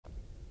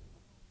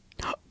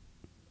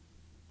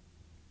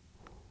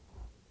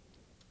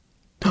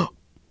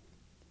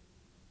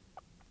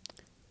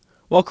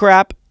Well,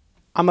 crap.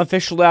 I'm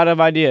officially out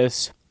of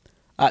ideas.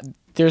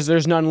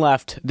 There's none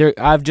left.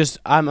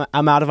 I'm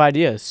out of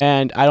ideas,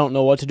 and I don't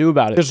know what to do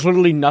about it. There's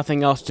literally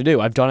nothing else to do.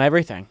 I've done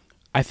everything.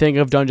 I think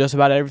I've done just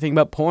about everything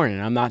but porn,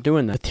 and I'm not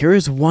doing that. But there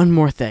is one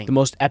more thing, the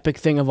most epic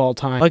thing of all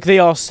time. Like they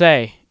all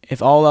say,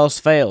 if all else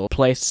fails,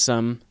 play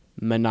some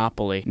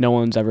Monopoly. No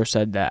one's ever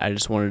said that. I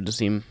just wanted to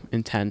seem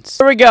intense.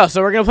 Here we go.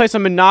 So we're gonna play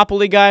some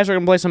Monopoly, guys. We're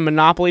gonna play some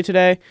Monopoly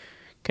today.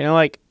 Can I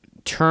like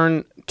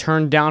turn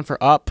down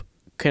for up?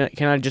 Can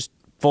I just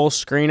full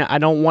screen? I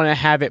don't want to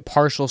have it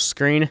partial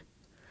screen.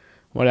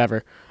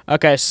 Whatever.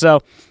 Okay,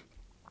 so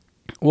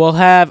we'll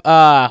have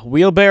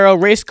wheelbarrow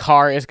race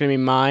car is gonna be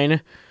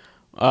mine.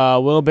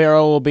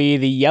 Wheelbarrow will be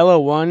the yellow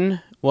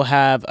one. We'll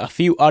have a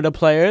few other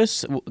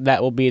players.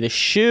 That will be the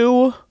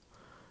shoe.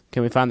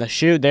 Can we find the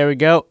shoe? There we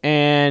go.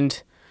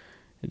 And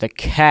the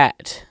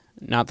cat.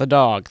 Not the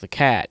dog, the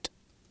cat.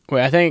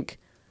 Wait, I think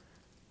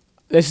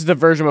this is the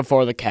version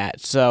before the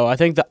cat. So I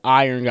think the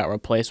iron got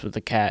replaced with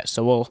the cat.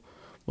 So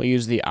we'll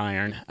use the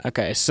iron.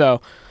 Okay, so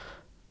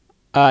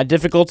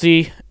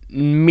difficulty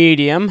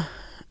medium.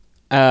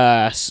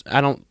 I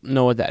don't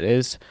know what that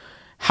is.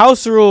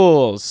 House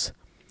rules.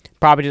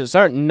 Property to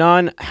start,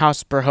 none.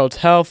 House per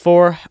hotel,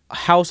 4.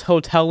 House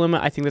hotel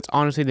limit, I think that's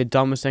honestly the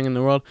dumbest thing in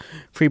the world.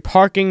 Free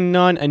parking,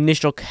 none.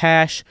 Initial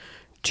cash,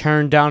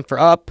 turn down for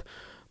up.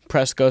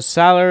 Press go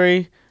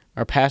salary,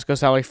 or pass go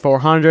salary,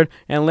 400.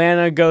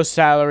 Atlanta go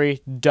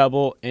salary,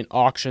 double, and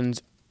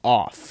auctions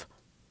off.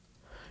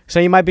 So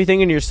you might be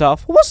thinking to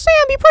yourself, well, Sam,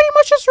 you pretty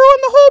much just ruined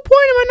the whole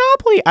point of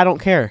Monopoly. I don't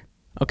care,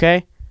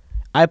 okay?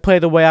 I play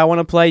the way I want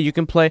to play. You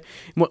can play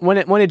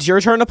when it's your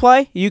turn to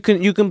play. You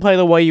can play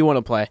the way you want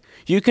to play.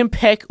 You can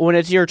pick when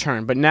it's your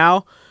turn. But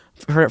now,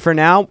 for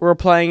now, we're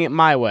playing it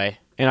my way,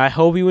 and I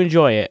hope you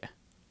enjoy it.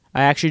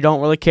 I actually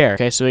don't really care.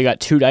 Okay, so we got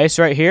 2 dice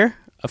right here.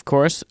 Of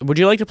course. Would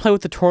you like to play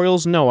with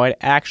tutorials? No, I'd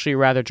actually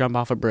rather jump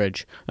off a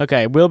bridge.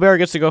 Okay, wheelbarrow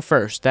gets to go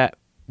first. That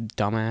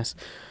dumbass.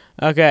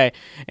 Okay,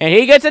 and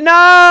he gets a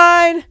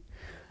 9.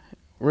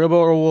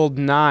 Wheelbarrow rolled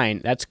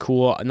 9. That's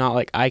cool. Not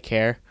like I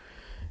care.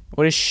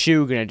 What is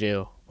shoe gonna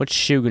do? What's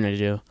shoe gonna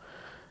do?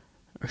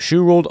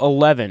 Shoe rolled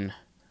 11.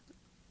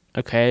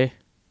 Okay.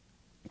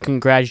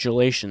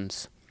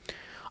 Congratulations.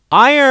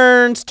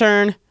 Iron's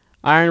turn.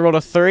 Iron rolled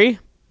a 3.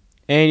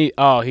 And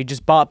he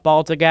just bought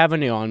Baltic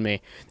Avenue on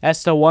me.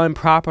 That's the one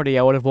property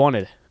I would have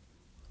wanted.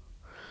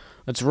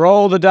 Let's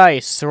roll the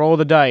dice. Roll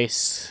the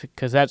dice.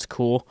 Because that's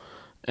cool.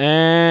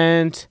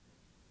 And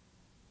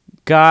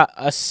got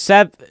a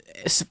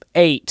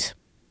 8.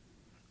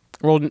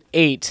 Rolled an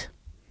 8.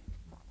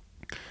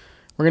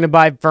 We're going to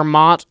buy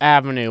Vermont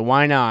Avenue.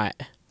 Why not?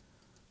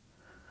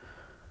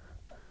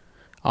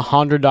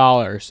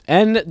 $100.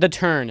 End the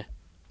turn.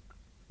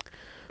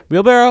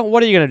 Wheelbarrow,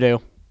 what are you going to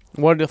do?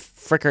 What the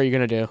frick are you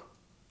going to do?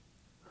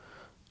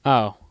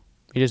 Oh.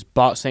 He just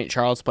bought St.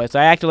 Charles Place.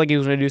 I acted like he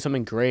was going to do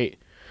something great.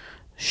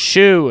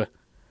 Shoe.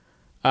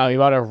 Oh, he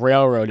bought a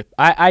railroad.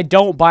 I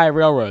don't buy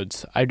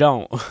railroads. I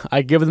don't.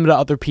 I give them to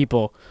other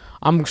people.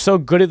 I'm so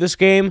good at this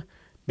game,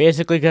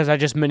 basically because I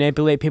just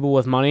manipulate people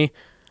with money.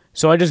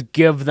 So I just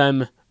give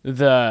them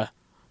the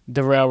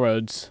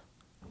railroads.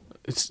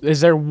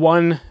 Is there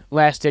one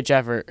last-ditch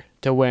effort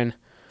to win?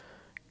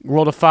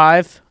 Roll to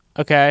 5.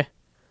 Okay.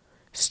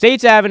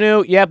 States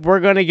Avenue. Yep, we're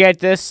going to get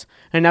this.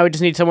 And now we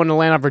just need someone to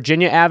land on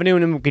Virginia Avenue,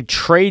 and then we could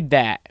trade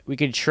that. We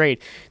could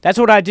trade. That's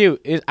what I do.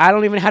 Is I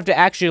don't even have to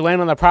actually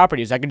land on the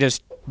properties. I can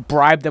just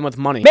bribe them with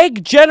money.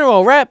 Make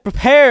general rep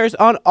repairs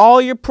on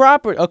all your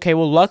property. Okay,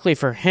 well, luckily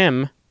for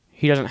him,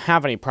 he doesn't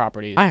have any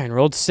properties. Iron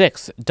rolled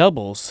 6.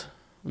 Doubles.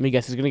 Let me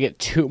guess, he's going to get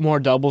 2 more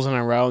doubles in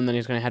a row, and then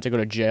he's going to have to go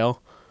to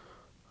jail.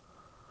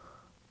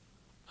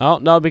 Oh,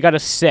 no, we got a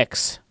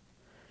 6.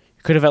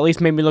 Could have at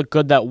least made me look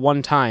good that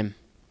one time.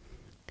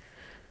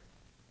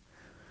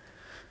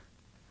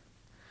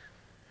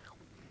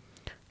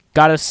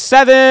 Got a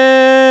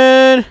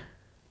 7!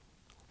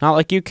 Not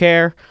like you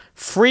care.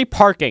 Free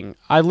parking.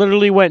 I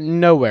literally went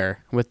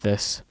nowhere with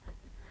this.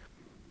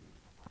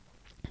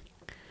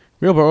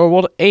 Wheelbarrow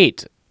rolled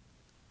 8.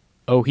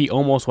 Oh, he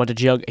almost went to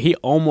jail. He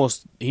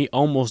almost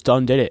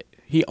done did it.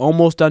 He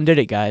almost done did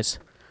it, guys.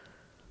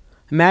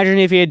 Imagine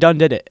if he had done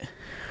did it.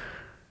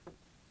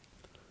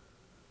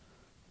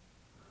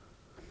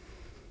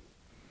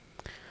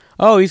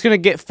 Oh, he's going to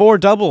get 4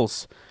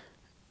 doubles.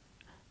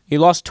 He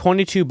lost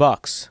 22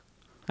 bucks.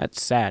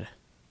 That's sad.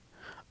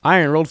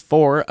 Iron rolled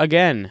 4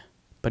 again,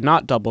 but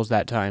not doubles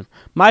that time.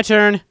 My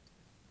turn.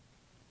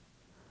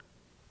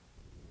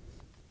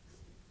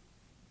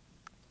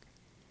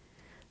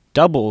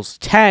 Doubles,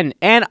 10,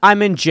 and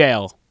I'm in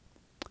jail.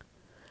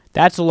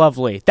 That's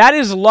lovely. That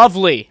is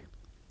lovely.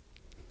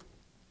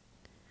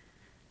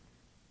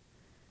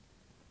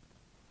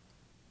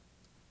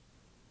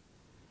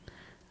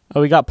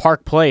 Oh, we got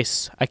Park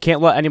Place. I can't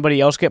let anybody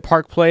else get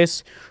Park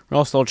Place, or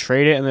else they'll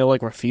trade it and they'll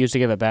like refuse to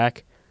give it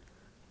back.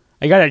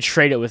 I gotta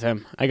trade it with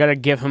him. I gotta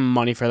give him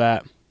money for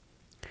that.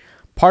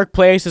 Park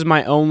Place is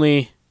my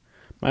only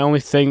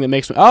thing that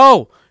makes me.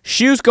 Oh,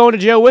 Shoe's going to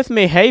jail with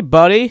me. Hey,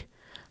 buddy,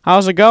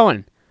 how's it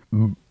going?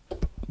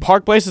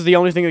 Park Place is the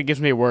only thing that gives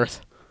me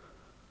worth.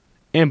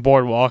 And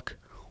Boardwalk.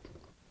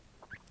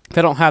 If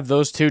I don't have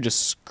those two,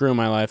 just screw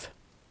my life.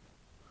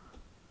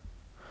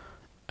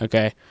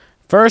 Okay.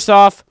 First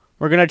off,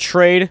 we're going to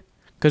trade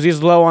because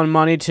he's low on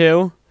money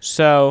too.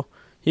 So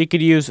he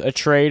could use a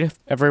trade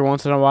every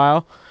once in a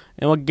while.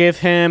 And we'll give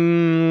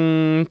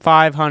him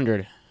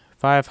 500.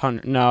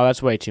 500. No,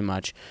 that's way too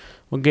much.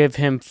 We'll give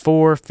him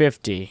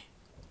 450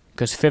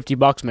 because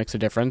 $50 makes a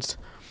difference.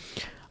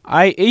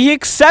 He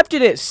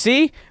accepted it.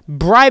 See?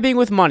 Bribing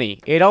with money.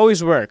 It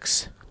always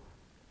works.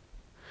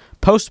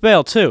 Post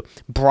bail too.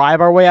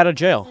 Bribe our way out of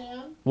jail.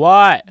 Sam,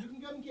 what? you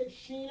can go and get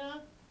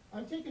Sheena.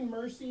 I'm taking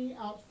Mercy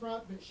out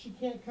front, but she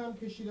can't come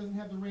because she doesn't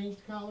have the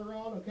ranged collar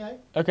on, okay?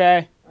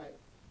 Okay. All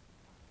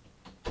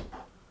right.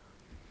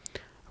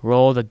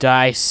 Roll the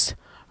dice.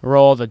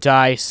 Roll the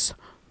dice.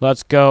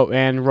 Let's go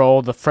and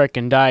roll the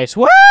frickin' dice.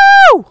 Woo!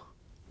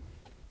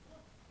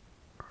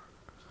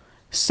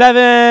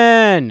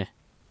 7!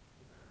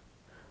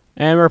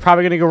 And we're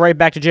probably going to go right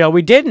back to jail.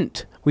 We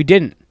didn't. We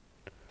didn't.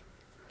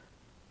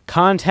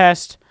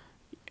 Contest.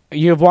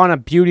 You've won a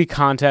beauty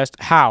contest.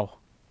 How?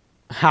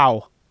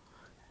 How?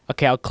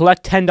 Okay, I'll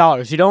collect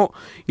 $10.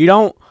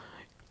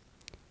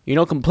 You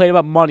don't complain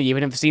about money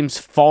even if it seems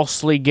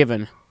falsely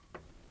given.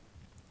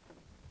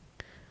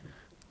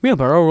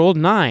 Wheelbarrow rolled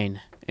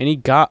 9, and he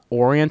got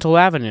Oriental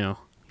Avenue.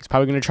 He's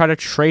probably going to try to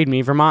trade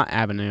me Vermont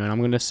Avenue, and I'm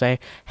going to say,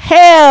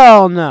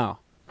 hell no!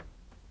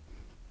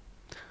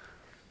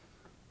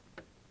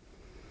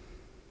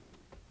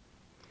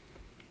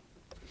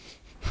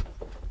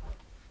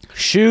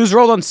 Shoes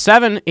rolled on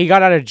 7. He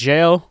got out of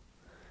jail.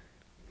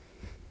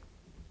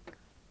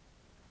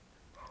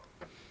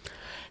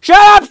 Shut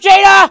up,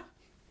 Jada!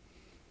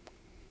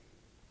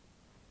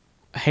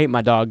 I hate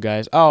my dog,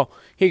 guys. Oh,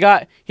 he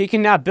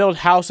can now build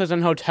houses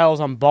and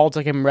hotels on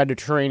Baltic and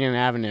Mediterranean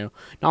Avenue.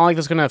 Not like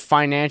that's gonna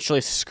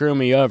financially screw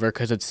me over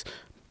because it's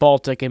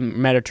Baltic and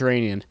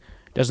Mediterranean.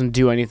 Doesn't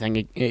do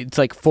anything. It's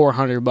like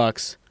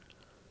 $400.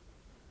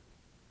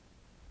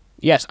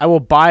 Yes, I will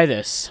buy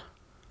this.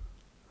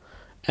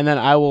 And then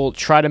I will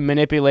try to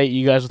manipulate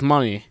you guys with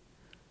money.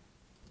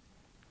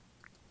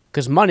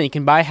 Because money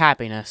can buy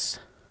happiness.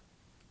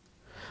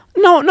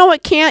 No,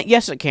 it can't.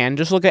 Yes, it can.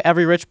 Just look at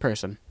every rich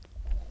person.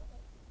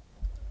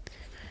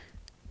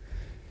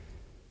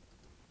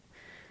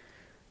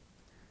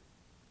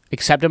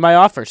 Accepted my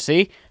offer.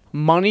 See?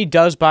 Money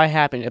does buy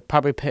happiness. It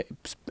probably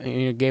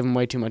gave him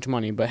way too much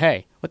money. But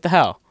hey, what the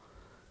hell?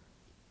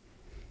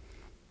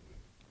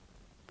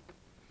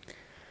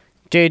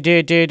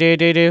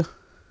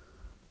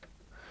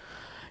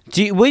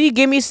 Will you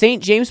give me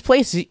St. James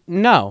Place?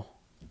 No.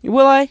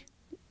 Will I?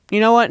 You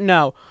know what?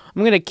 No.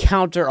 I'm gonna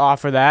counter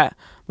offer that.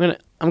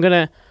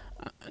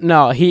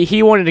 No,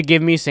 he wanted to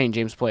give me St.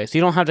 James Place.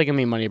 You don't have to give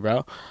me money,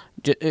 bro.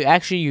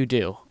 Actually, you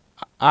do.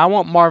 I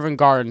want Marvin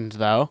Gardens,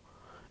 though.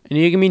 And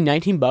you give me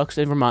 $19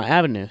 in Vermont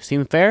Avenue.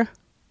 Seem fair?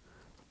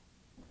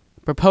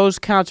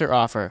 Proposed counter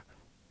offer.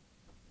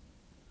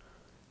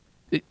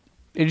 Did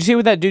you see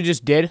what that dude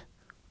just did?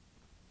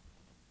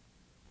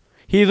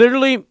 He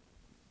literally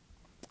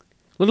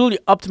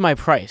upped my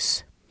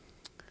price.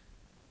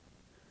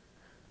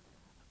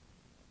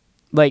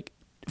 Like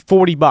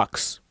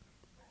 $40.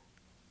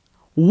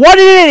 What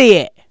an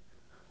idiot!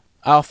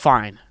 Oh,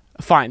 fine.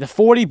 Fine. The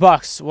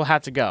 $40 will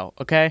have to go,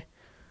 okay?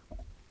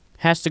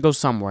 Has to go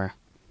somewhere.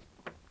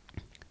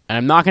 And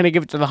I'm not going to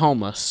give it to the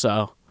homeless,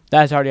 so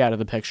that's already out of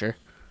the picture.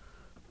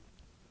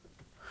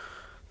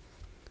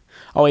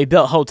 Oh, he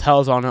built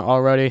hotels on it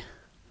already.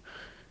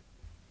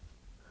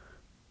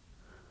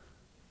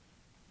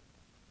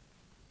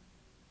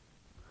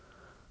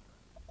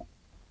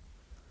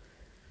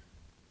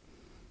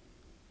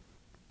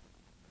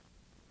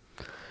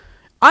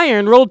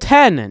 Iron rolled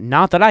 10.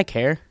 Not that I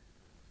care.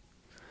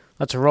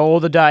 Let's roll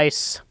the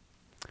dice.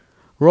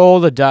 Roll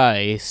the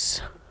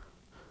dice.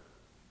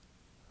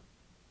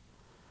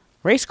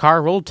 Race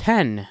car rolled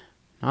 10.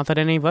 Not that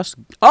any of us...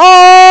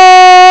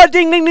 Oh!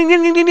 Ding, ding, ding,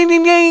 ding, ding, ding, ding,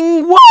 ding,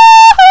 ding.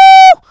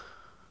 Woohoo!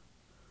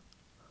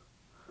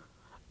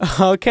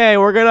 Okay,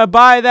 we're going to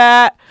buy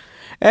that.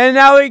 And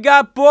now we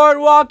got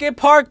Boardwalk at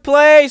Park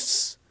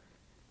Place.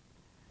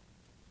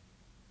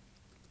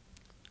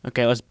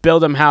 Okay, let's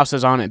build them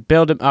houses on it.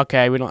 Build them.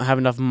 Okay, we don't have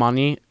enough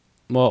money.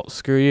 Well,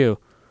 screw you.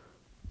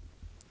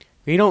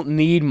 We don't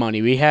need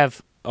money. We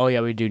have... Oh,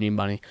 yeah, we do need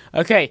money.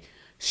 Okay,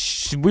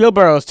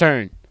 Wheelbarrow's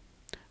turn.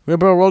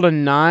 Wheelbarrow rolled a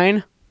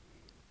 9.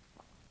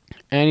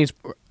 And he's...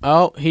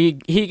 Oh, he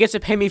gets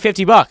to pay me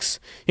 $50.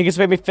 He gets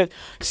to pay me...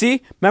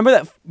 See? Remember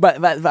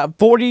that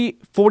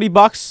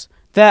 $40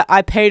 that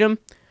I paid him?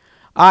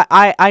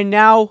 I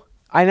now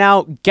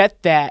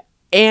get that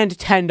and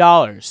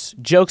 $10.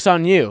 Joke's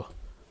on you.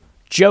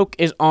 Joke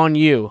is on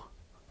you.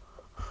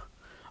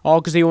 All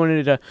because he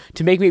wanted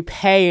to make me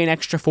pay an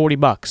extra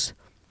 $40.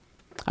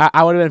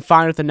 I would have been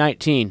fine with the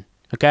 19.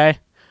 Okay?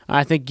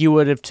 I think you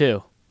would have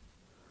too.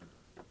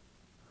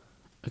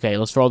 Okay,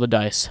 let's roll the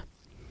dice.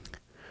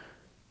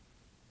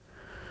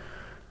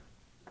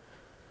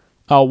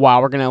 Oh,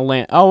 wow, we're going to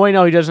land. Oh, wait,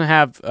 no, he doesn't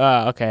have...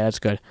 okay, that's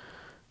good.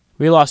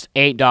 We lost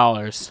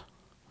 $8.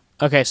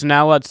 Okay, so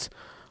now let's...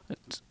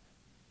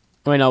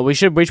 Wait, no, we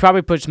should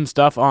probably put some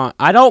stuff on.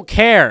 I don't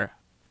care.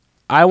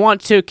 I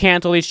want to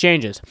cancel these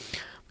changes.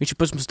 We should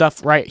put some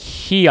stuff right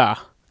here,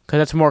 because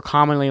that's more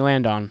commonly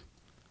land on.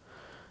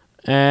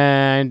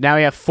 And now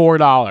we have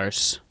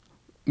 $4.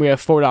 We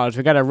have $4.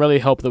 We gotta really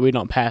hope that we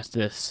don't pass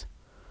this.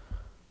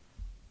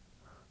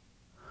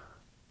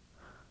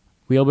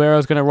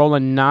 Wheelbarrow's gonna roll a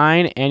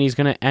 9, and he's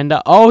gonna end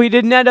up. Oh, he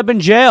didn't end up in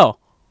jail.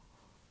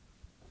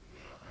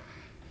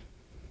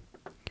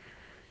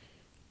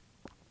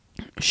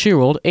 She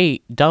rolled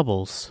 8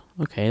 doubles.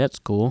 Okay, that's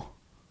cool.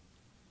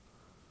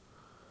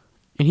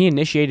 And he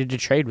initiated a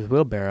trade with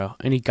Wheelbarrow,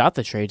 and he got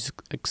the trades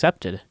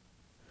accepted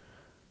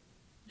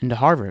into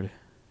Harvard.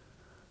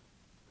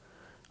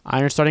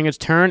 Iron starting its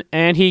turn,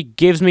 and he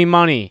gives me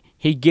money.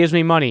 He gives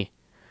me money.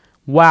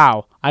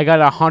 Wow, I got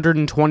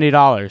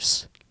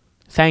 $120.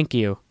 Thank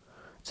you.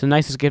 It's the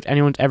nicest gift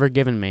anyone's ever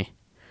given me.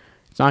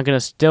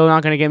 It's still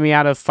not gonna get me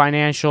out of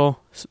financial.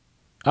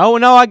 Oh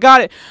no, I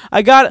got it.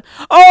 I got it.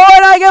 Oh,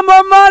 and I get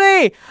more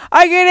money.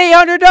 I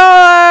get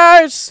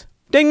 $800.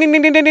 Ding ding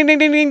ding ding ding ding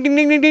ding ding ding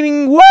ding ding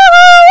ding. Woo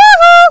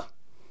woo!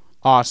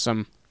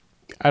 Awesome.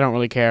 I don't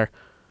really care.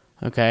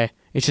 Okay,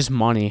 it's just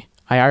money.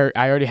 I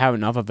already have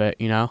enough of it,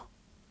 you know.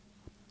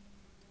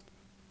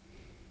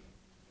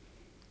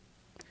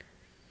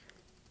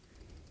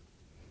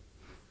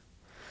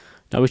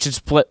 No, we should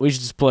split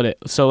it.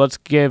 So let's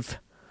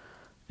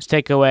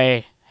take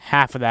away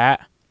half of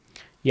that.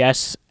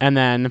 Yes, and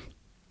then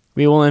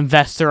we will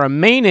invest the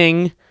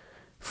remaining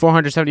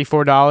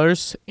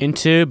 $474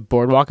 into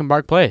Boardwalk and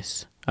Park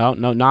Place. Oh,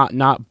 no,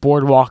 not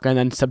Boardwalk and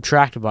then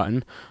subtract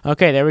button.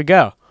 Okay, there we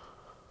go.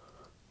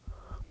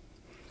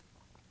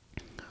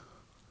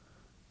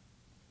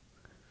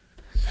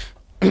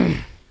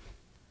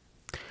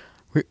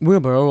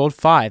 Wheelbarrow rolled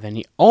 5, and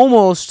he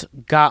almost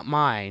got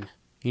mine.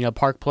 You know,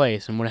 Park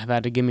Place, and would have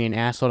had to give me an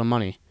assload of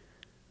money.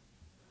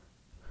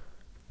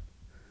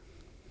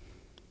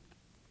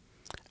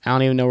 I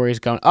don't even know where he's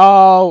going.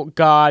 Oh,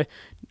 God.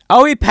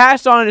 Oh, he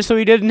passed on it so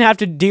he didn't have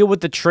to deal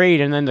with the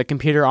trade, and then the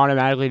computer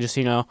automatically just,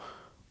 you know,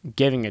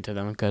 giving it to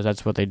them, because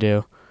that's what they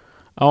do.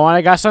 Oh, and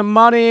I got some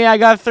money. I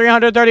got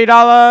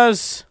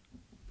 $330.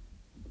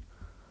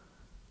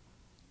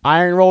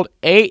 Iron rolled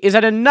 8. Is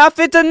that enough?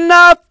 It's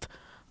enough!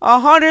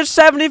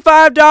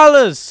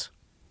 $175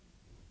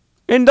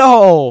 in the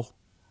hole.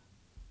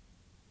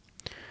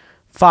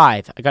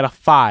 5. I got a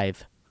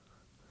 5.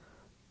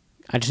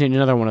 I just need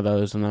another one of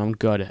those, and then I'm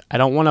good. I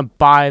don't want to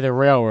buy the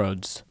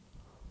railroads.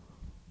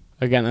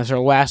 Again, that's our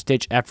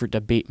last-ditch effort to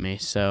beat me,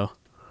 so.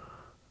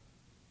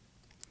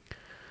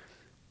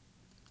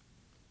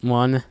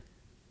 1,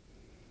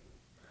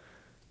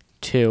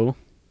 2.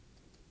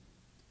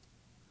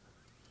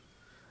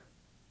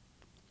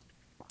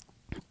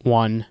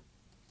 1,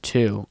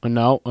 2.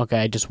 No,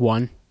 okay, just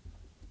 1.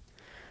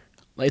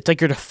 It's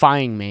like you're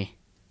defying me.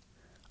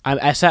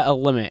 I set a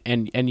limit,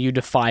 and you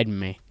defied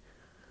me.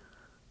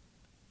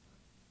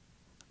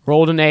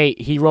 Rolled an 8.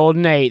 He rolled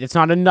an 8. That's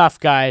not enough,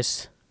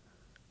 guys.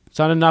 It's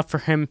not enough for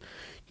him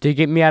to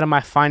get me out of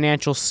my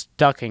financial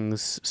stakes.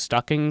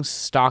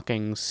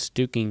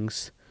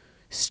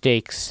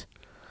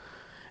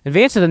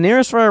 Advance to the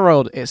nearest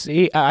railroad.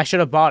 See, I should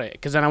have bought it,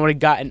 because then I would have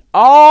gotten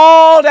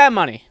all that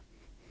money.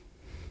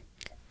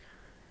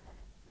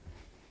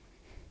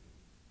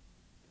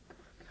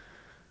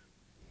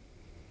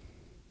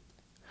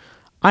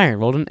 Iron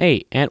rolled an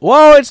 8. And,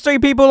 whoa, it's 3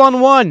 people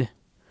on 1.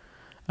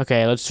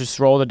 Okay, let's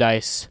just roll the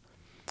dice.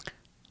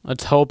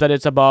 Let's hope that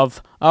it's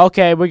above.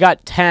 Okay, we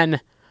got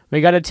 10. We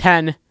got a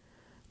 10.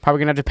 Probably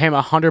going to have to pay him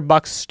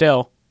 $100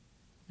 still.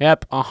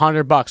 Yep,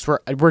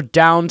 $100. We're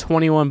down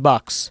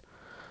 $21.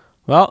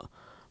 Well,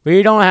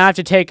 we don't have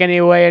to take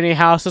away any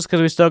houses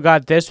because we still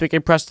got this. We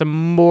can press the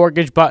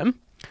mortgage button.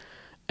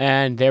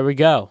 And there we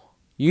go.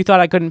 You thought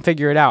I couldn't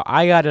figure it out.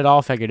 I got it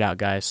all figured out,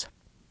 guys.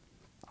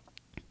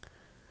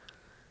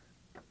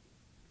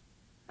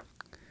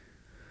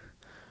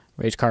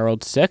 Race car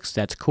rolled 6.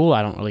 That's cool.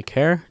 I don't really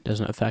care.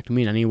 Doesn't affect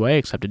me in any way,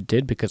 except it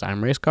did because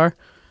I'm race car.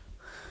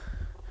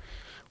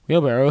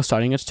 Wheelbarrow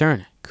starting its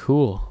turn.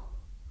 Cool.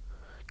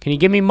 Can you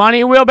give me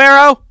money,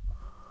 Wheelbarrow?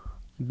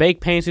 Bake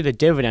pays you the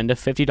dividend of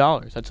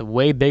 $50. That's a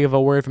way big of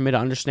a word for me to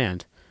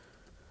understand.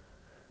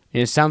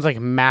 And it sounds like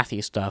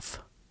mathy stuff.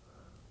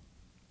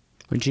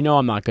 Which you know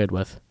I'm not good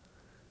with.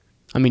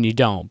 I mean, you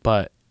don't,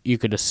 but you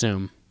could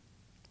assume.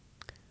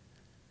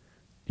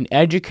 An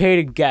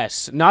educated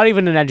guess, not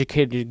even an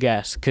educated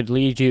guess, could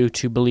lead you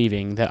to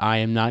believing that I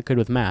am not good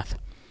with math.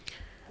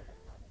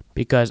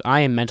 Because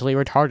I am mentally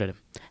retarded.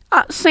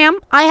 Sam,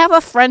 I have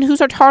a friend who's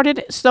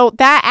retarded, so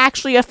that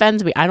actually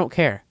offends me. I don't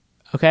care.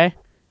 Okay?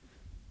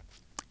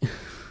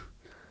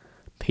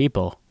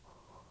 People.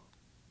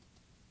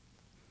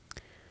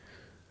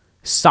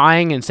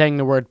 Sighing and saying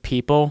the word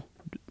people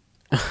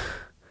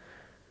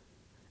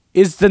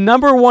is the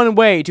 #1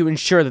 way to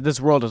ensure that this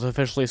world is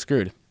officially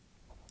screwed.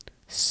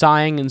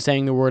 Sighing and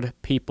saying the word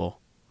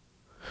people.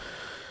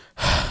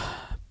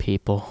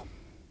 People.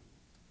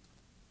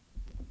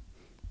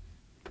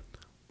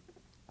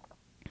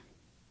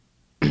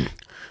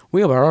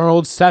 Wheelbarrow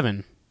rolled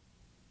 7.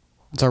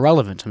 It's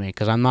irrelevant to me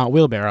because I'm not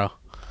Wheelbarrow.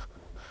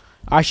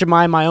 I should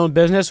mind my own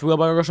business.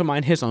 Wheelbarrow should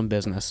mind his own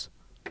business.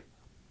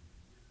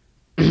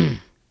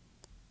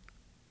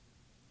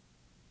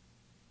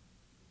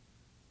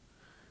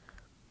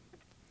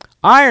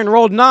 Iron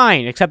rolled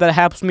 9, except that it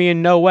helps me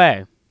in no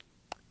way.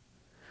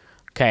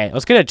 Okay,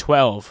 let's get a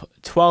 12.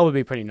 12 would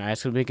be pretty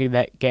nice because we could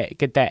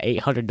get that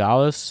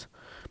 $800.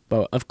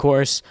 But, of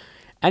course,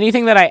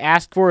 anything that I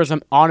ask for is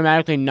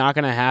automatically not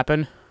going to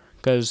happen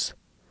because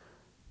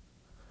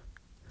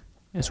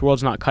this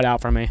world's not cut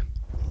out for me.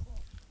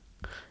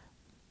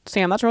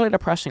 Sam, that's really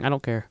depressing. I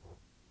don't care.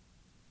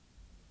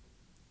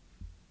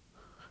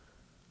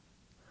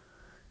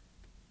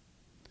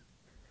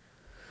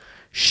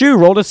 Shu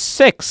rolled a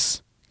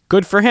 6.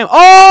 Good for him.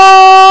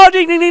 Oh!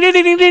 Ding, ding, ding, ding,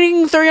 ding, ding,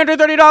 ding.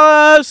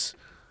 $330.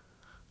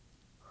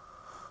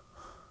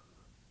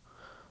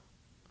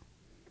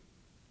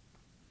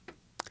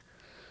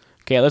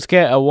 Okay, let's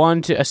get a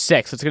 1 to a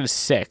 6. Let's get a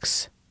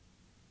 6.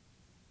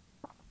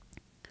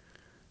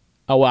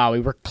 Oh, wow.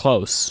 We were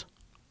close.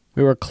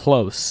 We were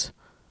close.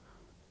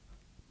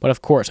 But,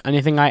 of course,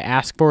 anything I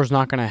ask for is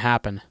not going to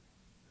happen.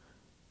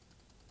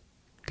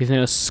 Because, you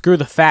know, screw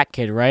the fat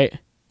kid, right?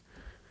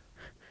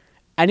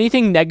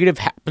 Anything negative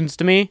happens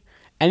to me,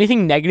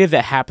 anything negative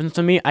that happens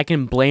to me, I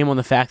can blame on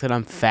the fact that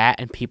I'm fat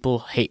and people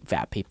hate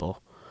fat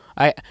people.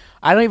 I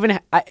don't even,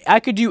 I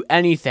could do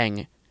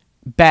anything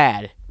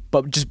bad,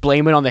 but just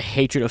blame it on the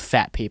hatred of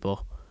fat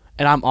people.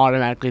 And I'm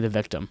automatically the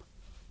victim.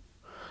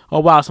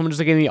 Oh, wow, someone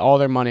just gave me all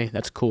their money.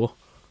 That's cool.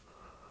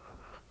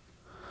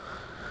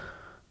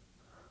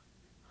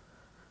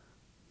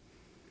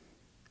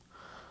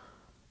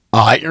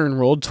 Iron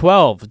rolled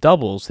 12.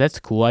 Doubles. That's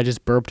cool. I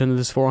just burped into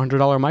this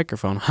 $400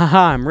 microphone.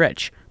 Haha, I'm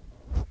rich.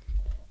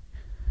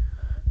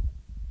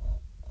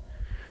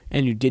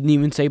 And you didn't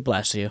even say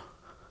bless you.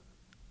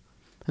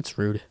 That's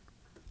rude.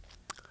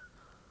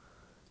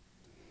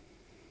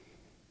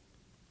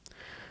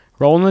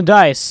 Rolling the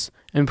dice.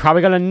 And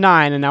probably got a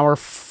 9, and now we're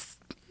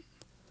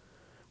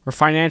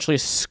financially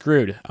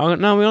screwed. Oh,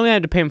 no, we only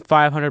had to pay him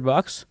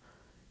 $500.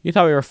 You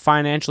thought we were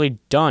financially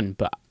done,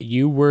 but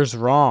you was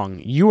wrong.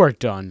 You are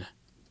done.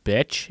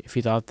 Bitch, if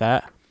you thought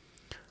that.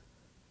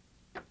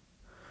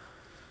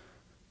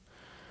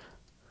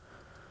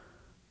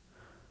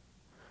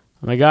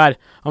 Oh my god,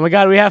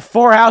 we have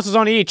 4 houses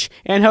on each,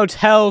 and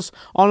hotels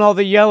on all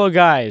the yellow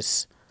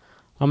guys.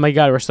 Oh my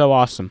god, we're so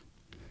awesome.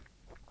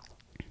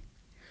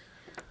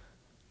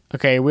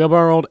 Okay,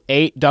 Wheelbarrow rolled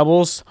 8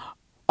 doubles.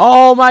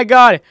 Oh my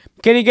god,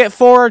 can he get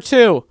 4 or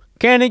 2?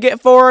 Can he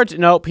get 4 or 2?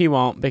 Nope, he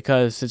won't,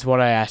 because it's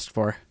what I asked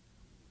for.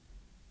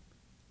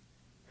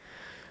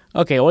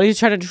 Okay, what is he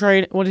trying to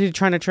trade? What is he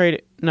trying to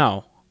trade?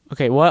 No.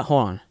 Okay, what?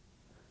 Hold on.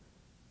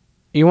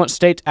 You want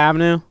State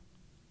Avenue?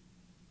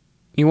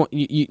 You want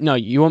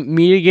you want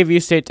me to give you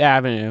State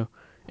Avenue,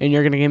 and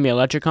you're gonna give me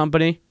Electric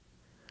Company?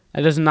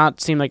 That does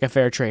not seem like a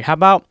fair trade. How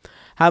about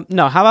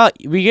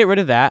we get rid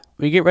of that?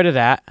 We get rid of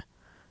that,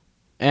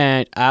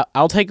 and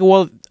I'll take a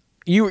well.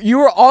 You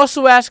were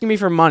also asking me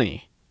for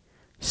money.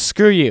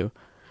 Screw you.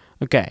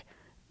 Okay,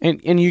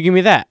 and you give me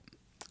that.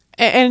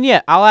 And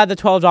yeah, I'll add the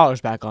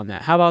 $12 back on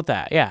that. How about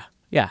that? Yeah.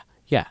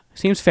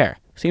 Seems fair.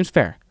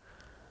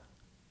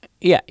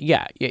 Yeah.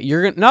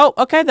 You're gonna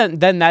okay.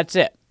 Then that's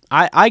it.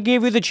 I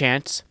gave you the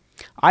chance.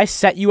 I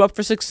set you up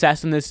for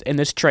success in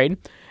this trade,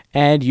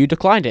 and you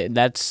declined it.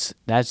 That's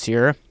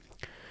your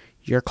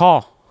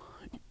call.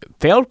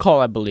 Failed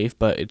call, I believe,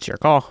 but it's your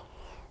call.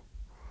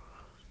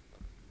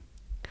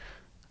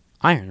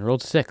 Iron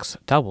rolled 6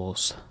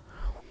 doubles.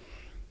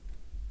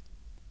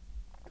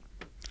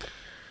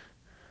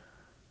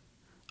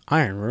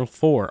 Iron rolled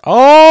 4.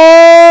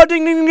 Oh,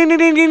 ding, ding, ding, ding,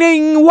 ding, ding,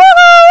 ding. Woo!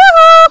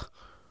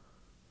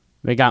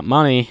 We got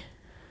money.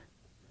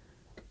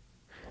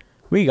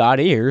 We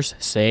got ears.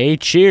 Say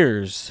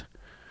cheers.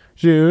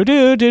 Do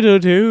do do do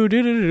do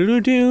do do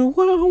do do.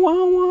 Wow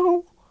wow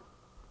wow.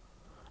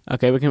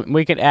 Okay,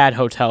 we can add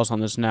hotels on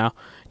this now.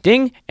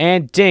 Ding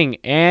and ding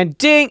and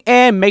ding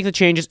and make the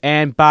changes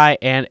and buy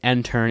and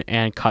end turn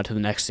and cut to the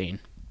next scene.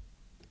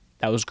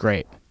 That was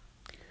great.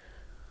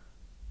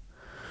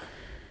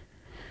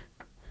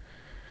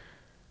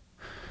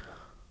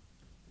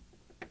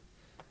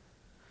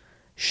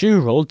 Shu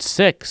rolled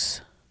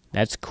 6.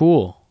 That's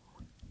cool.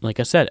 Like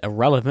I said,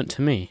 irrelevant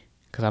to me,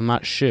 because I'm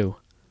not Shu.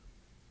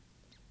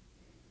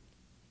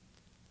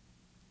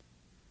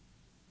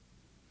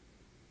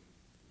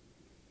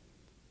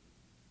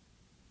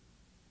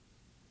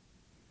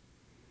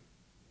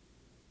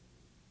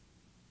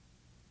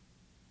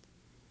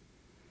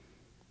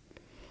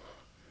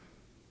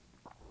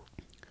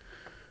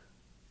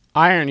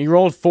 Iron, you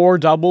rolled 4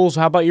 doubles.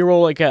 How about you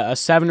roll like a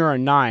 7 or a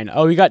 9?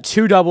 Oh, you got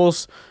 2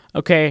 doubles.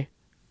 Okay.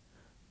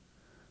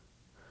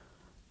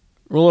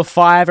 Roll a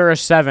 5 or a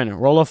 7.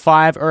 Roll a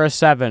 5 or a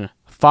 7.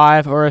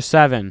 5 or a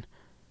 7.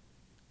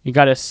 You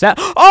got a 7.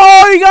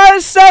 Oh, you got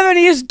a 7.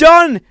 He is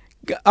done.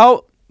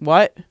 Oh,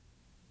 what?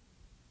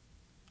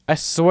 I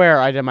swear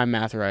I did my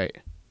math right.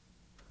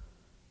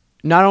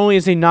 Not only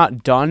is he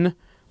not done,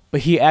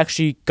 but he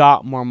actually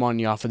got more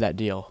money off of that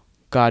deal.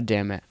 God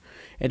damn it.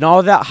 And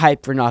all that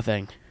hype for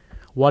nothing.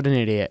 What an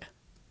idiot.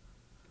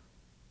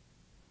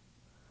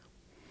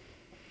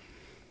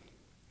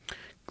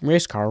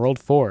 Race car rolled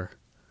 4.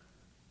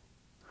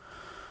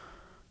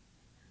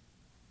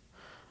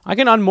 I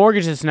can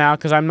unmortgage this now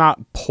because I'm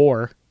not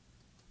poor.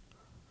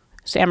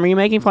 Sam, are you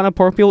making fun of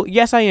poor people?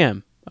 Yes, I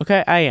am.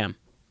 Okay, I am.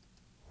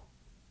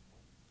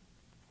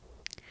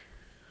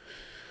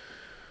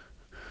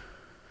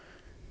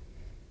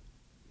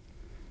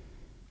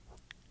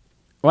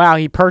 Wow,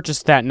 he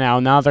purchased that now.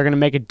 Now they're going to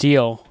make a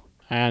deal.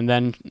 And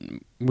then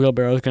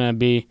Wheelbarrow's going to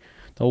be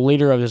the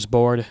leader of this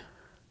board.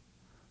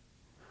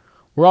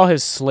 We're all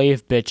his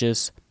slave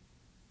bitches.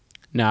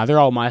 Nah, they're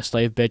all my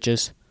slave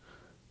bitches.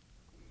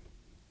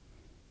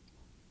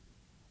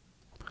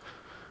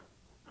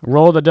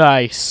 Roll the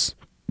dice.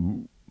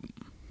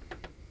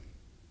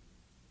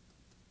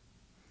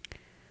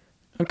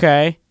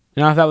 Okay.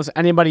 Now if that was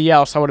anybody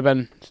else, that would have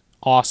been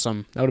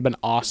awesome. That would have been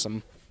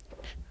awesome.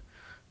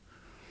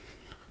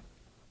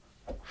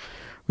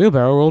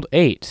 Wheelbarrow rolled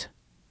 8.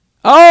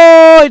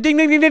 Oh! Ding,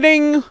 ding, ding, ding,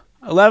 ding!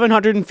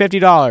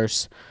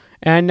 $1,150.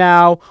 And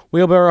now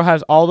Wheelbarrow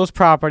has all those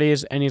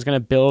properties, and he's going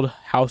to build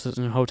houses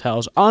and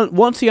hotels.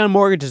 Once he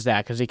unmortgages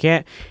that, because he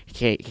can't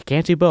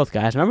do both,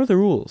 guys. Remember the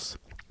rules.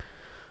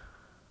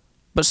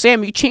 But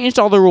Sam, you changed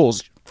all the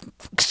rules.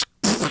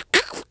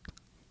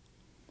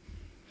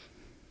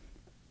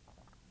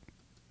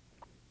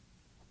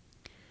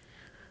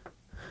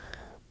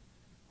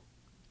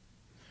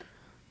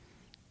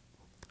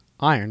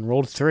 Iron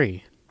rolled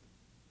 3.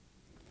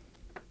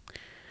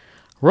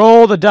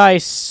 Roll the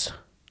dice.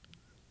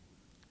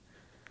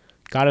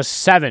 Got a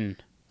 7.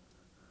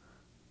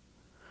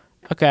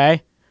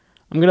 Okay.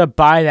 I'm gonna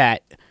buy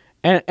that.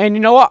 And you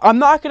know what? I'm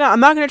not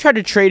gonna try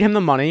to trade him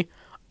the money.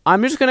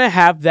 I'm just gonna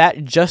have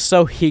that just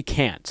so he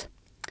can't.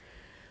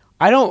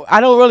 I don't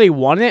really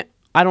want it.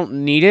 I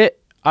don't need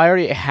it. I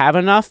already have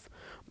enough.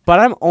 But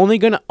I'm only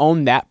gonna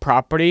own that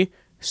property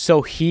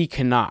so he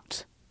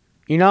cannot.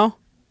 You know?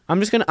 I'm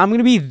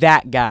gonna be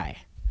that guy.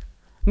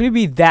 I'm gonna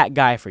be that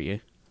guy for you.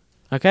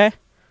 Okay?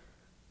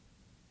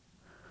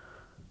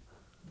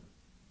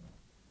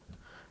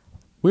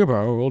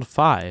 Wheelbarrow rolled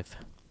 5.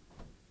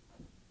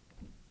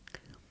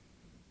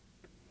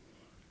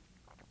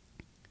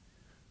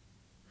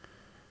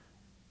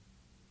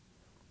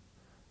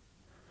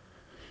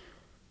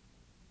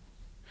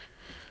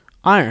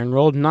 Iron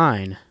rolled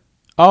 9.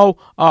 Oh,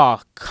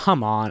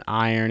 come on,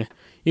 Iron.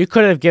 You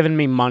could have given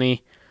me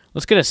money.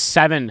 Let's get a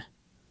 7.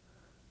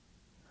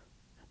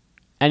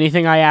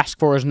 Anything I ask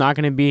for is not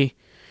going to be,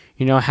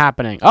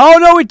 happening. Oh,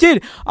 no, it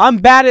did. I'm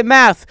bad at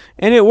math,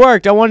 and it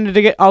worked. I wanted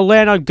to get a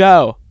land on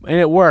go, and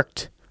it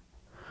worked.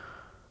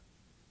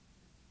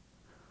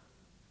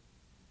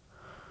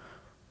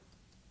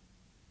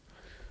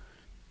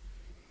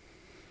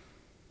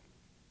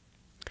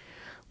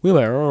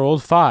 Wheelbarrow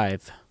rolled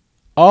 5.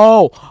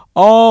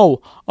 Oh,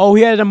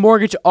 he had to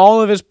mortgage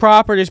all of his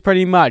properties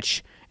pretty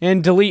much.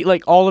 And delete,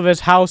 all of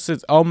his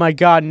houses. Oh, my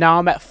God. Now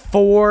I'm at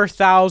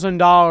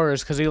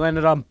 $4,000 because he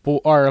landed on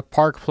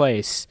Park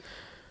Place.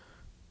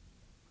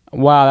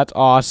 Wow, that's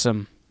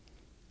awesome.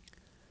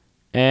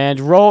 And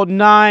rolled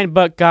 9,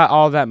 but got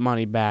all that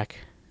money back.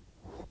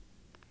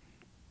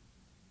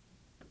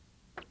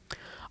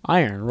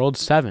 Iron rolled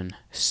 7.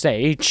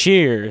 Say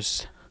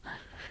cheers.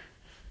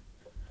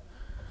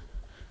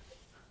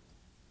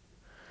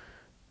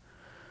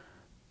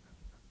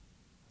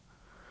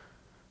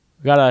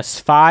 We got a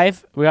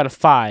 5. We got a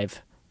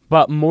 5.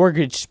 But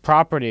mortgaged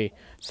property,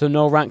 so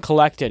no rent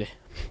collected.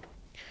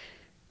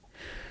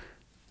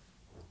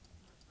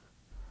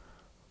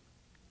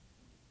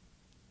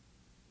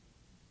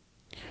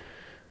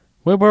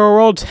 Wheelbarrow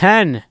rolled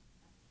 10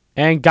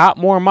 and got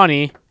more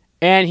money,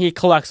 and he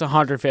collects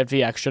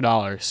 $150 extra.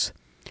 That's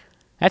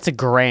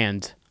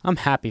 $1,000. I'm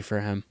happy for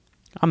him.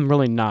 I'm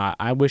really not.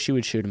 I wish he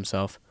would shoot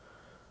himself.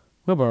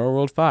 Wheelbarrow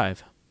rolled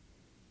 5.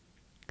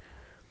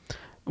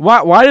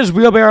 Why does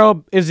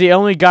Wheelbarrow is the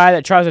only guy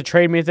that tries to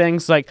trade me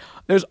things?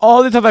 There's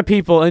all these other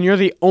people, and you're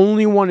the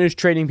only one who's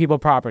trading people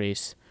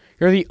properties.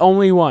 You're the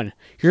only one.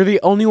 You're the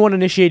only one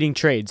initiating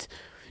trades.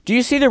 Do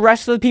you see the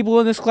rest of the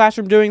people in this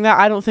classroom doing that?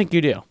 I don't think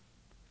you do.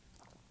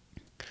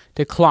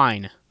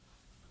 Decline.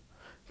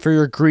 For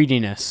your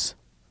greediness.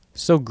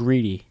 So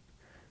greedy.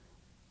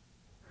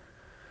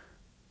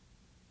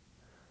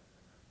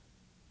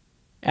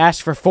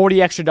 Ask for $40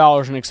 extra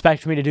and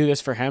expect me to do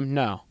this for him?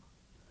 No.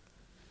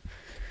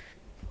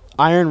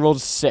 Iron rolled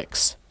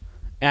 6,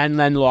 and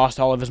then lost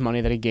all of his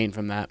money that he gained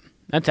from that.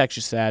 That's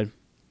actually sad.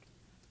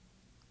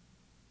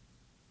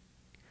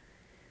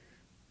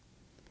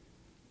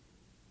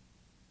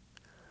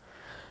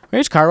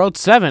 Race car rolled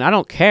 7. I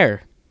don't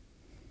care.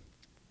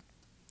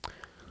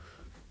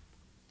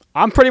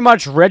 I'm pretty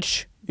much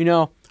rich,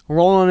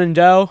 rolling in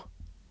dough.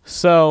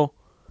 So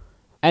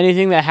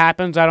anything that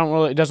happens,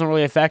 it doesn't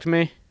really affect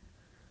me,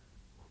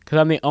 because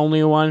I'm the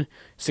only one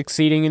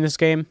succeeding in this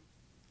game.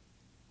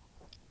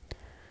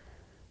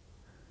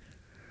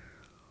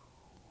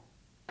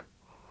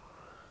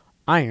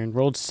 Iron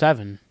rolled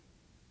 7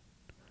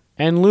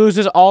 and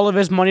loses all of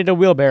his money to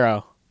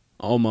Wheelbarrow.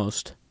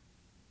 Almost.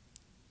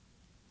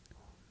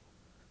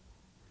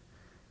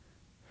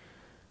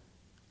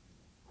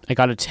 I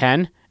got a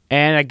 10.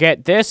 And I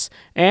get this,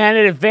 and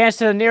it advanced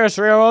to the nearest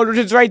railroad, which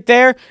is right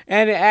there,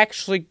 and it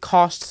actually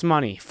costs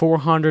money.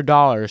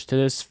 $400 to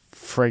this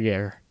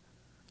frigger.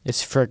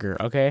 This frigger,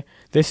 okay?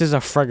 This is a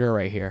frigger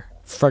right here.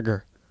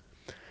 Frigger.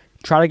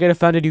 Try to get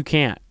offended, you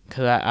can't.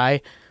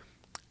 Because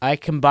I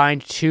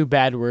combined 2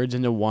 bad words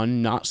into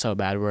 1 not so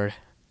bad word.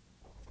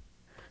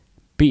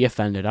 Be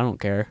offended, I don't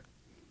care.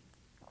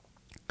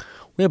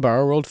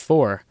 Wheelbarrow rolled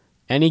 4.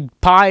 And he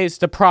buys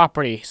the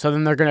property. So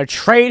then they're going to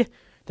trade.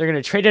 They're going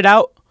to trade it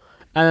out.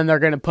 And then they're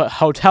going to put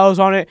hotels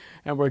on it,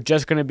 and we're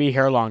just going to be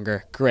here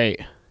longer.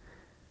 Great.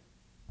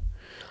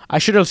 I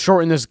should have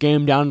shortened this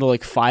game down to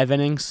like 5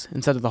 innings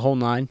instead of the whole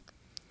 9.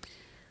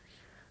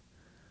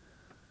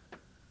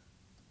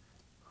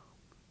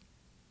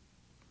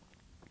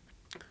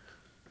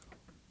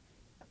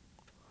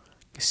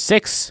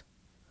 Six.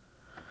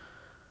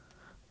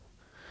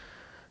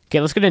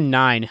 Okay, let's get a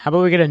 9. How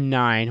about we get a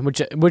 9,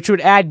 which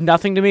would add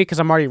nothing to me because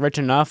I'm already rich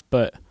enough,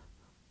 but...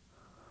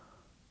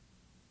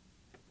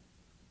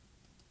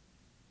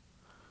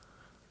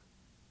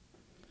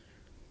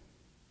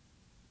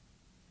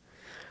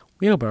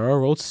 Wheelbarrow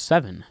rolled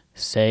 7.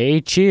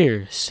 Say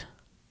cheers.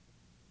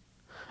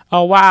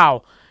 Oh,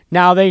 wow.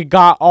 Now they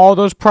got all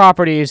those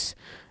properties,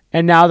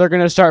 and now they're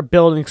going to start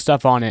building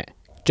stuff on it.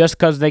 Just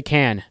because they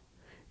can.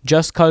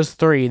 Just because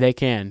 3, they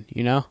can,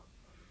 you know?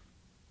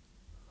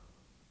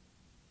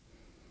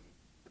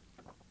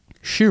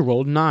 She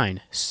rolled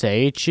 9.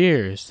 Say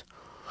cheers.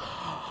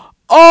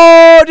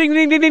 Oh, ding,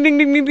 ding, ding, ding, ding,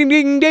 ding, ding,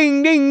 ding,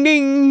 ding, ding,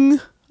 ding.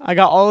 I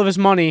got all of his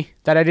money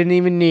that I didn't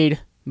even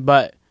need,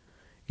 but...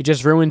 it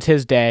just ruins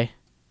his day,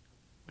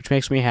 which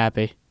makes me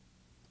happy.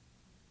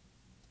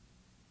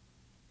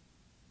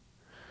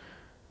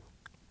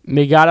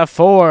 We got a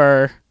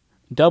 4.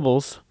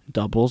 Doubles.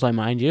 Doubles, I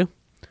mind you.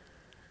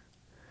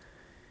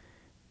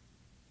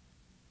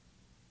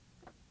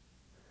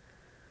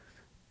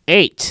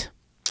 $8.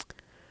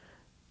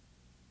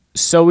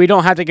 So we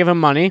don't have to give him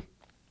money,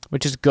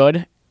 which is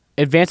good.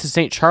 Advance to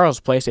St. Charles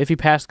Place. If you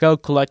pass go,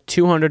 collect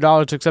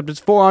 $200, except it's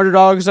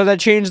 $400, so that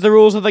changed the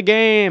rules of the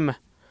game.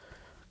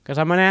 Because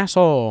I'm an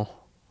asshole.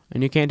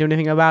 And you can't do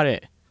anything about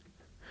it.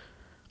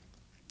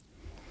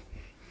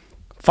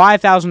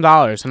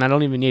 $5,000, and I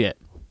don't even need it.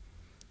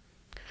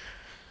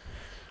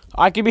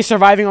 I could be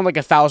surviving on like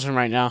 1,000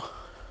 right now.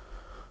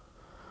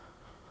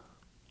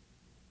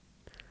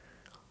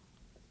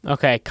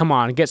 Okay, come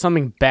on. Get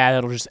something bad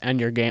that'll just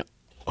end your game.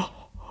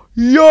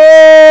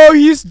 Yo!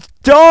 He's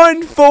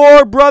done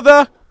for,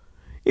 brother!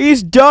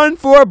 He's done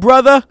for,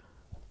 brother!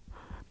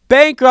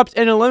 Bankrupt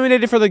and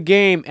eliminated for the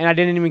game, and I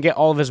didn't even get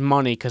all of his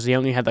money because he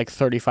only had like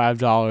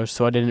 $35,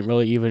 so I didn't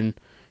really even,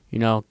 you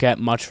know, get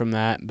much from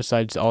that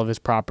besides all of his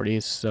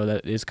properties, so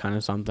that is kind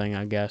of something,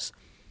 I guess.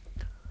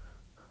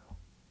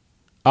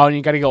 Oh, and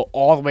you got to go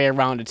all the way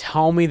around to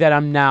tell me that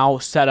I'm now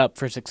set up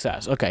for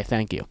success. Okay,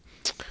 thank you.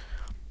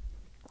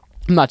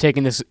 I'm not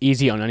taking this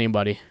easy on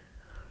anybody.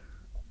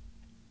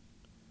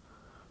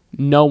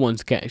 No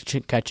one's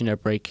catching a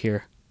break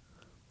here.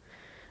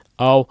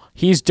 Oh,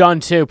 he's done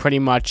too, pretty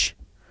much.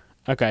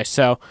 Okay,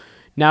 so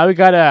now we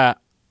gotta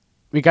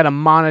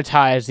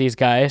monetize these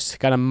guys.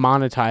 Gotta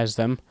monetize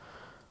them.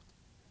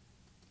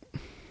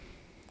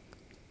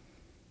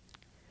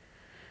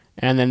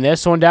 And then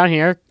this one down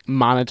here,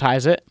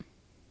 monetize it.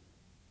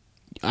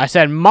 I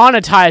said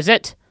monetize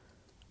it.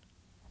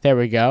 There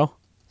we go.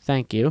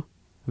 Thank you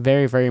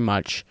very, very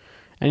much.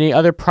 Any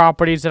other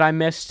properties that I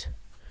missed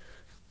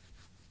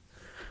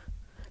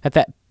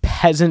that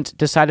peasant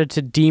decided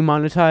to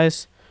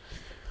demonetize?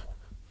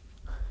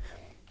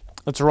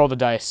 Let's roll the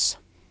dice.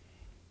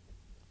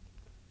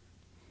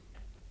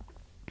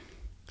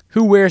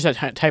 Who wears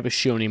that type of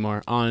shoe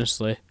anymore,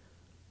 honestly?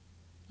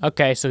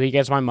 Okay, so he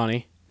gets my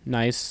money.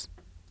 Nice.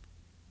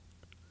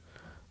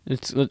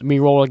 Let me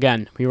roll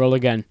again. We roll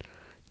again.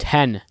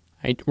 10.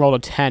 I rolled a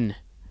 10.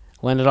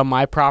 Landed on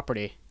my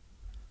property.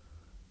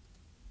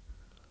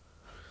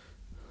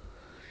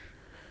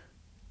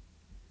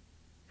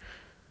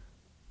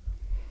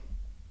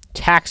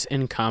 Tax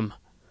income.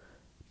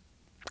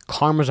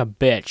 Karma's a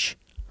bitch.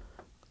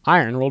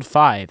 Iron rolled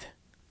 5.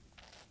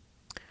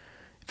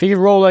 If he could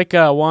roll like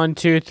a 1,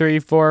 2, 3,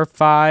 4,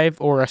 5,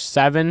 or a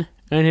 7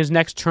 in his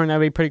next turn, that'd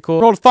be pretty cool.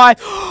 Rolled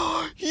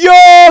 5.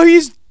 Yo,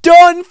 he's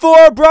done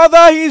for,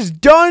 brother. He's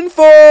done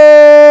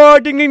for.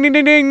 Ding, ding, ding,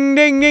 ding, ding,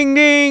 ding, ding,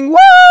 ding. Woo!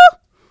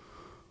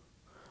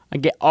 I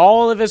get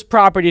all of his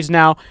properties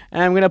now,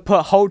 and I'm going to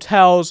put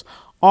hotels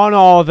on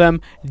all of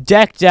them,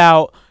 decked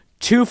out,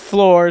 2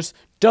 floors,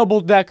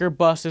 double-decker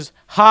buses,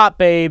 hot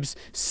babes,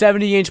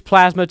 70-inch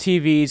plasma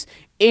TVs,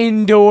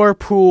 indoor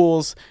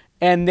pools,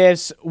 and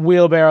this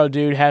wheelbarrow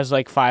dude has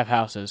like 5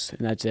 houses,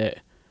 and that's it.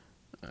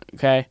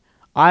 Okay?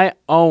 I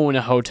own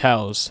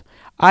hotels.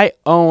 I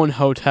own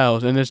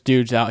hotels, and this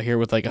dude's out here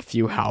with like a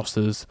few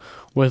houses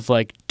with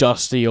like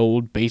dusty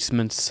old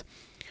basements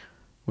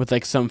with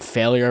like some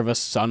failure of a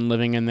son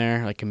living in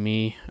there, like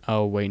me.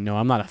 Oh wait, no,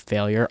 I'm not a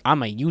failure.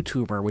 I'm a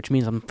YouTuber, which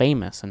means I'm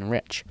famous and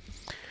rich,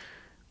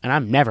 and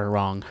I'm never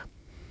wrong.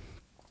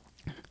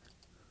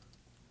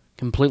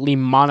 Completely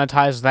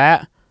monetize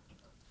that,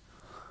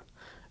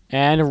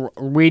 and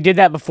we did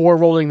that before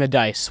rolling the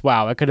dice.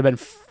 Wow, I could have been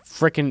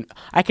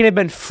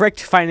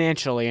fricked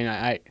financially, and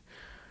I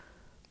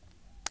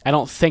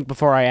don't think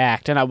before I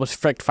act, and I was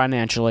fricked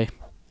financially.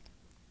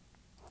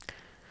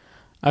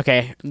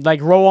 Okay,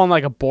 like roll on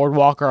like a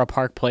boardwalk or a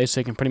park place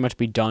so he can pretty much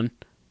be done.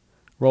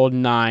 Rolled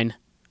 9.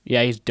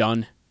 Yeah, he's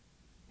done.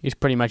 He's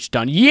pretty much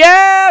done.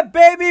 Yeah,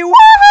 baby!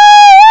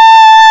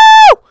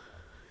 Woohoo!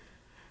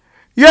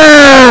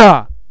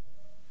 Yeah!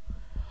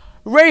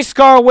 Race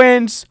car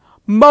wins.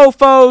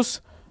 Mofos.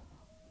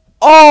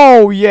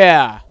 Oh,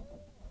 yeah.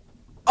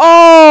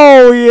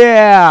 Oh,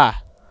 yeah.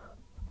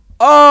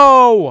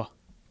 Oh!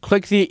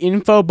 Click the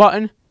info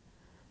button.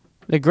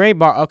 The gray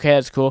bar. Okay,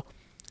 that's cool.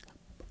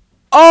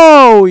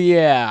 Oh,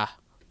 yeah.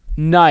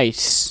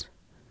 Nice.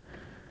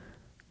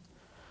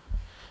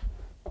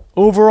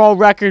 Overall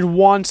record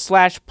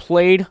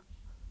 1/played.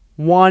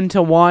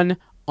 1-1.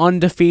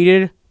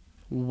 Undefeated.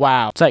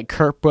 Wow. It's like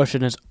Kurt Busch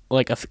in his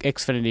like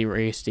Xfinity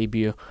race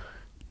debut.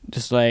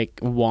 Just like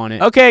won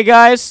it. Okay,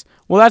 guys.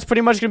 Well, that's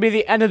pretty much going to be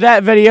the end of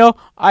that video.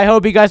 I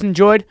hope you guys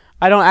enjoyed.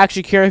 I don't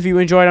actually care if you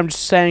enjoyed. I'm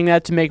just saying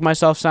that to make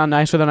myself sound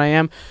nicer than I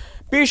am.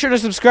 Be sure to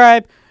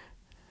subscribe.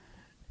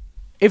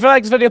 If you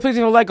like this video, please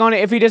leave a like on it.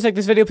 If you dislike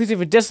this video, please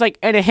leave a dislike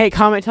and a hate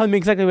comment telling me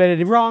exactly what I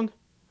did wrong.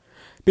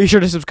 Be sure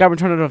to subscribe and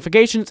turn on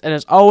notifications. And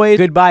as always,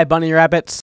 goodbye, bunny rabbits.